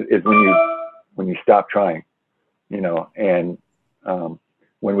when you stop trying, and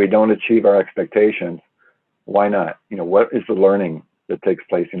when we don't achieve our expectations, why not? What is the learning that takes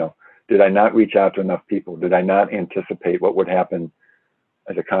place? Did I not reach out to enough people? Did I not anticipate what would happen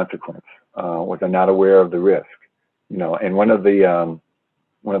as a consequence? Was I not aware of the risk? And one of the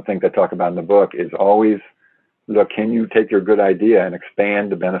things I talk about in the book is always look, can you take your good idea and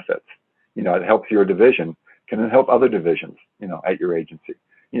expand the benefits? It helps your division. Can it help other divisions, at your agency?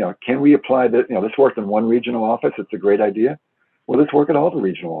 Can we apply this? This worked in one regional office. It's a great idea. Well, let's work at all the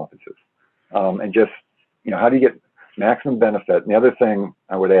regional offices. And just, how do you get maximum benefit? And the other thing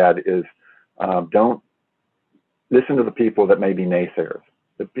I would add is don't listen to the people that may be naysayers,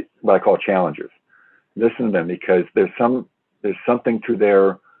 what I call challengers. Listen to them because there's something to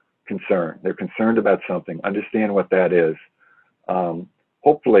their concern. They're concerned about something. Understand what that is.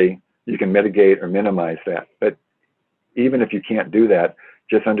 Hopefully you can mitigate or minimize that. But even if you can't do that,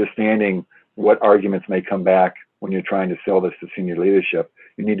 just understanding what arguments may come back when you're trying to sell this to senior leadership,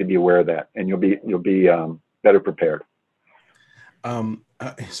 you need to be aware of that, and you'll be better prepared.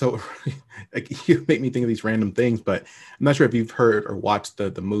 So you make me think of these random things, but I'm not sure if you've heard or watched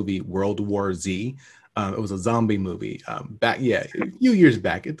the movie World War Z. It was a zombie movie a few years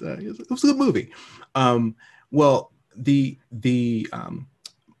back. It was a good movie. Well, the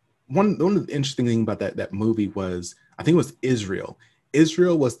one of the interesting things about that movie was, I think it was Israel.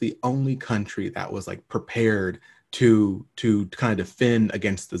 Israel was the only country that was like prepared to kind of defend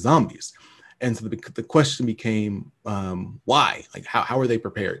against the zombies. And so the question became, why? Like, how are they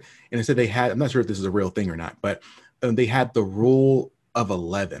prepared? And they said they had, I'm not sure if this is a real thing or not, but they had the rule of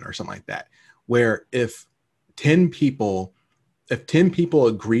 11 or something like that, where if 10 people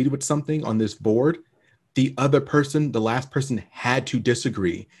agreed with something on this board, the last person had to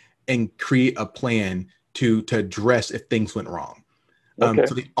disagree and create a plan to address if things went wrong. Okay.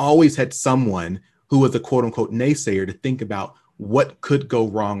 So they always had someone who was a quote unquote naysayer to think about what could go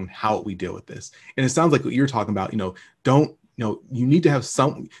wrong, how we deal with this. And it sounds like what you're talking about, you need to have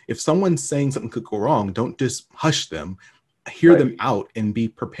if someone's saying something could go wrong, don't just hush them, hear them out and be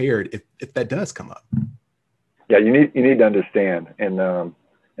prepared if that does come up. Yeah, you need to understand. And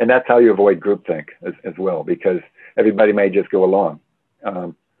and that's how you avoid groupthink as well, because everybody may just go along.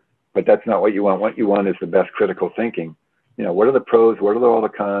 But that's not what you want. What you want is the best critical thinking. You know, what are the pros? What are all the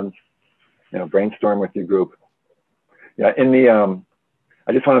cons? You know, brainstorm with your group. Yeah, in the,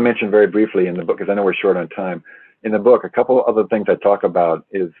 I just want to mention very briefly in the book, because I know we're short on time. In the book, a couple other things I talk about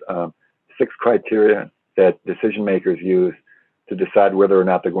is 6 criteria that decision makers use to decide whether or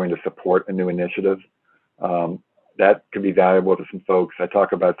not they're going to support a new initiative. That could be valuable to some folks. I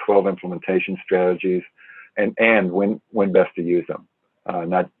talk about 12 implementation strategies and when best to use them.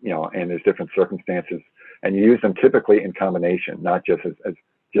 Not, you know, and there's different circumstances, and you use them typically in combination, not just as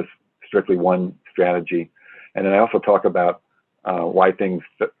just strictly one strategy. And then I also talk about why things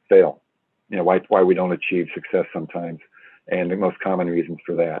fail, you know, why we don't achieve success sometimes, and the most common reasons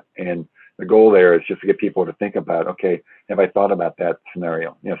for that. And the goal there is just to get people to think about, okay, have I thought about that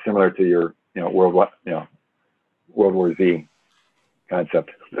scenario? You know, similar to your, you know, World War Z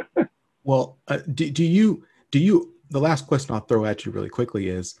concept. Well, do you, the last question I'll throw at you really quickly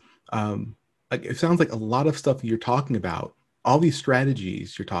is, like, it sounds like a lot of stuff you're talking about, all these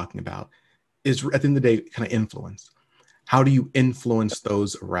strategies you're talking about, is at the end of the day kind of influence. How do you influence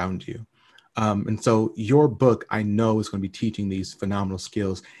those around you? And so your book, I know, is going to be teaching these phenomenal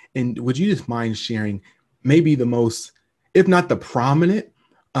skills. And would you just mind sharing maybe the most, if not the prominent,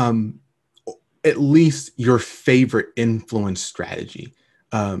 at least your favorite influence strategy?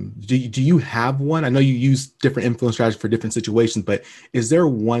 Do you have one? I know you use different influence strategies for different situations, but is there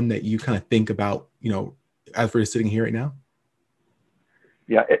one that you kind of think about, you know, as we're sitting here right now?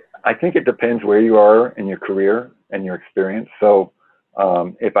 Yeah, I think it depends where you are in your career and your experience. So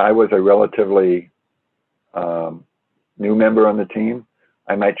if I was a relatively new member on the team,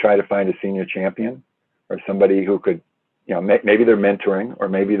 I might try to find a senior champion or somebody who could, you know, maybe they're mentoring, or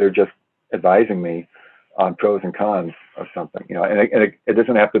maybe they're just advising me on pros and cons of something, you know, and it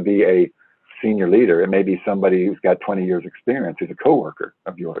doesn't have to be a senior leader. It may be somebody who's got 20 years experience, who's a coworker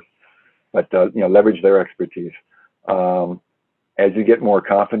of yours, but, you know, leverage their expertise. As you get more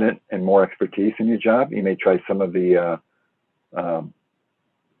confident and more expertise in your job, you may try some of the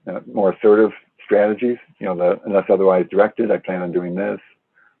more assertive strategies, you know, unless otherwise directed, I plan on doing this,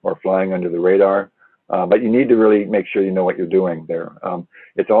 or flying under the radar. But you need to really make sure you know what you're doing there.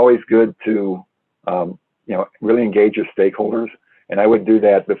 It's always good to, you know, really engage your stakeholders. And I would do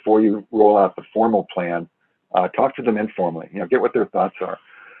that before you roll out the formal plan. Talk to them informally, you know, get what their thoughts are.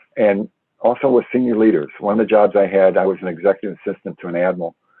 And also with senior leaders, one of the jobs I had, I was an executive assistant to an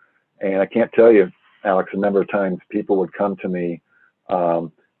admiral. And I can't tell you, Alex, a number of times people would come to me,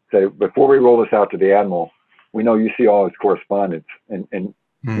 say, before we roll this out to the admiral, we know you see all his correspondence, and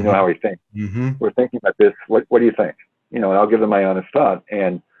Mm-hmm. you know how he thinks. Mm-hmm. We're thinking about this. What do you think? You know, and I'll give them my honest thought.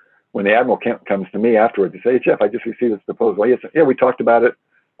 And when the admiral comes to me afterwards and say, hey, Geoff, I just received this proposal. Yeah, we talked about it.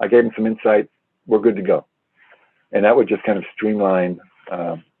 I gave him some insight. We're good to go. And that would just kind of streamline,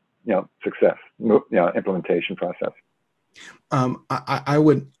 you know, success, you know, implementation process. I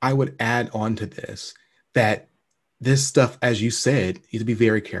would add on to this that this stuff, as you said, you have to be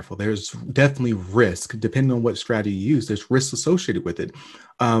very careful. There's definitely risk, depending on what strategy you use. There's risks associated with it.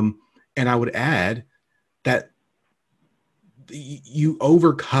 And I would add that you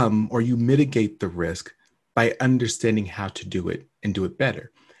overcome or you mitigate the risk by understanding how to do it and do it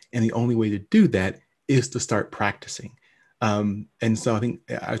better. And the only way to do that is to start practicing. And so I think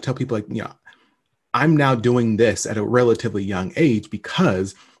I tell people, like, you know, I'm now doing this at a relatively young age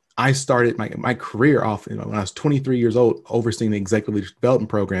because I started my career off, you know, when I was 23 years old, overseeing the executive leadership development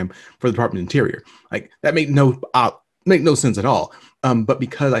program for the Department of Interior. Like, that made no sense at all. But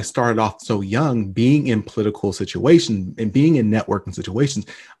because I started off so young, being in political situations and being in networking situations,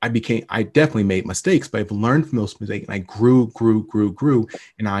 I definitely made mistakes, but I've learned from those mistakes, and I grew,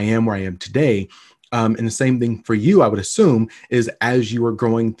 and I am where I am today. And the same thing for you, I would assume, is as you were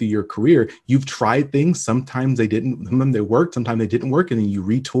growing through your career, you've tried things. Sometimes they worked, sometimes they didn't work, and then you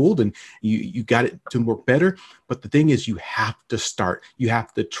retooled and you got it to work better. But the thing is, you have to start, you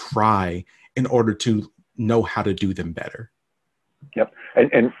have to try in order to know how to do them better. Yep.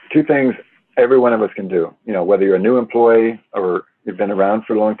 And two things every one of us can do, you know, whether you're a new employee or you've been around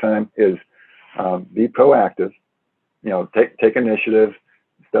for a long time, is be proactive, you know, take initiative,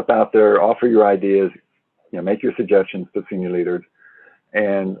 step out there, offer your ideas, you know, make your suggestions to senior leaders.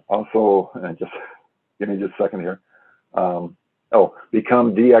 And also, just give me just a second here.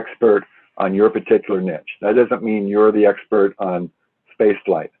 Become the expert on your particular niche. That doesn't mean you're the expert on space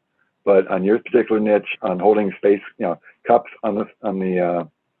flight, but on your particular niche, on holding space, you know, cups on the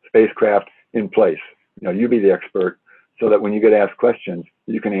spacecraft in place. You know, you be the expert, so that when you get asked questions,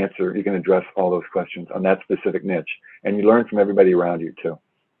 you can answer, you can address all those questions on that specific niche, and you learn from everybody around you too.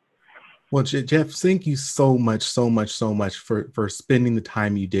 Well, Geoff, thank you so much for spending the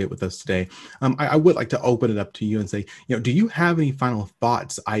time you did with us today. I would like to open it up to you and say, do you have any final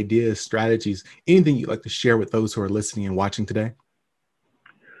thoughts, ideas, strategies, anything you'd like to share with those who are listening and watching today?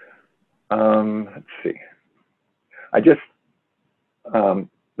 Let's see.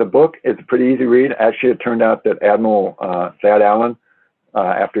 The book is a pretty easy read. Actually, it turned out that Admiral Thad Allen,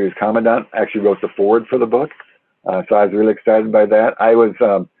 after he was commandant, actually wrote the foreword for the book. So I was really excited by that. I was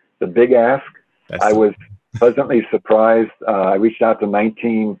the big ask. I was pleasantly surprised. I reached out to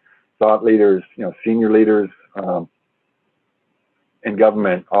 19 thought leaders, senior leaders in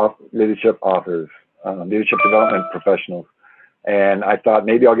government, leadership authors, leadership development professionals. And I thought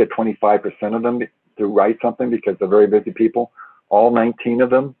maybe I'll get 25% of them to write something because they're very busy people. All 19 of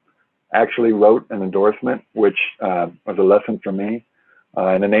them actually wrote an endorsement, which was a lesson for me.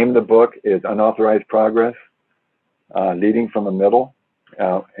 And the name of the book is Unauthorized Progress, Leading from the Middle,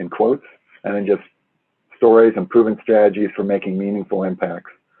 in quotes, and then just stories and proven strategies for making meaningful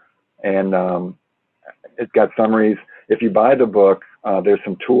impacts. And it's got summaries. If you buy the book, there's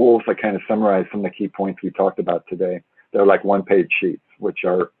some tools that kind of summarize some of the key points we talked about today. They're like one-page sheets, which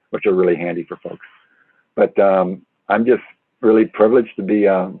are really handy for folks. But I'm just really privileged to be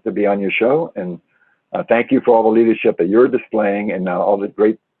on your show, and thank you for all the leadership that you're displaying and all the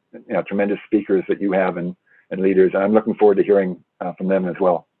great, tremendous speakers that you have and leaders. I'm looking forward to hearing from them as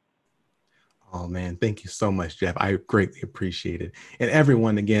well. Oh man, thank you so much, Geoff. I greatly appreciate it. And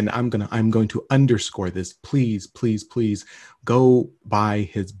everyone, again, I'm going to underscore this. Please, please, please go buy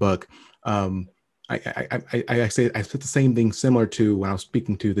his book. I said the same thing similar to when I was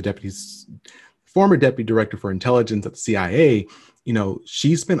speaking to the former deputy director for intelligence at the CIA.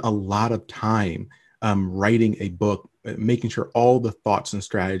 She spent a lot of time writing a book, making sure all the thoughts and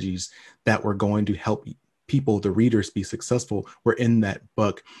strategies that were going to help people, the readers, be successful were in that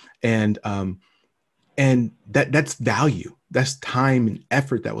book. And that's value. That's time and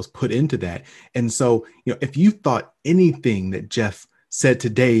effort that was put into that. And so, if you thought anything that Geoff said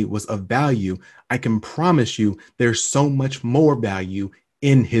today was of value, I can promise you there's so much more value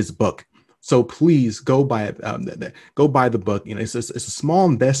in his book. So please go buy it. Go buy the book. It's a small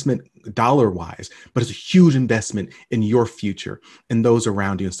investment dollar-wise, but it's a huge investment in your future and those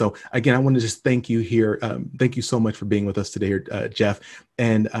around you. And so again, I want to just thank you here. Thank you so much for being with us today, Geoff.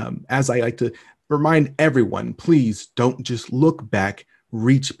 And as I like to remind everyone, please don't just look back.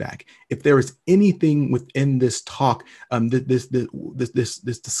 Reach back. If there is anything within this talk, this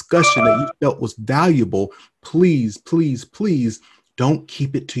discussion that you felt was valuable, please, please, please don't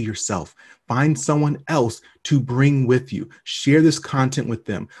keep it to yourself. Find someone else to bring with you. Share this content with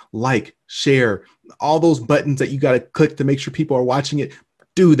them. Like, share, all those buttons that you got to click to make sure people are watching it.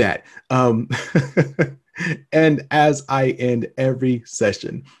 Do that. And as I end every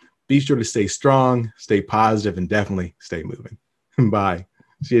session, be sure to stay strong, stay positive, and definitely stay moving. Bye.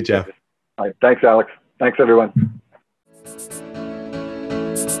 See you, Geoff. All right. Thanks, Alex. Thanks, everyone.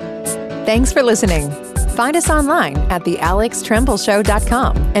 Thanks for listening. Find us online at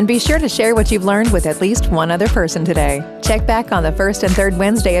thealextrembleshow.com and be sure to share what you've learned with at least one other person today. Check back on the first and third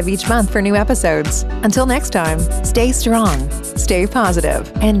Wednesday of each month for new episodes. Until next time, stay strong, stay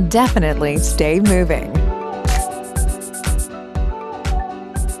positive, and definitely stay moving.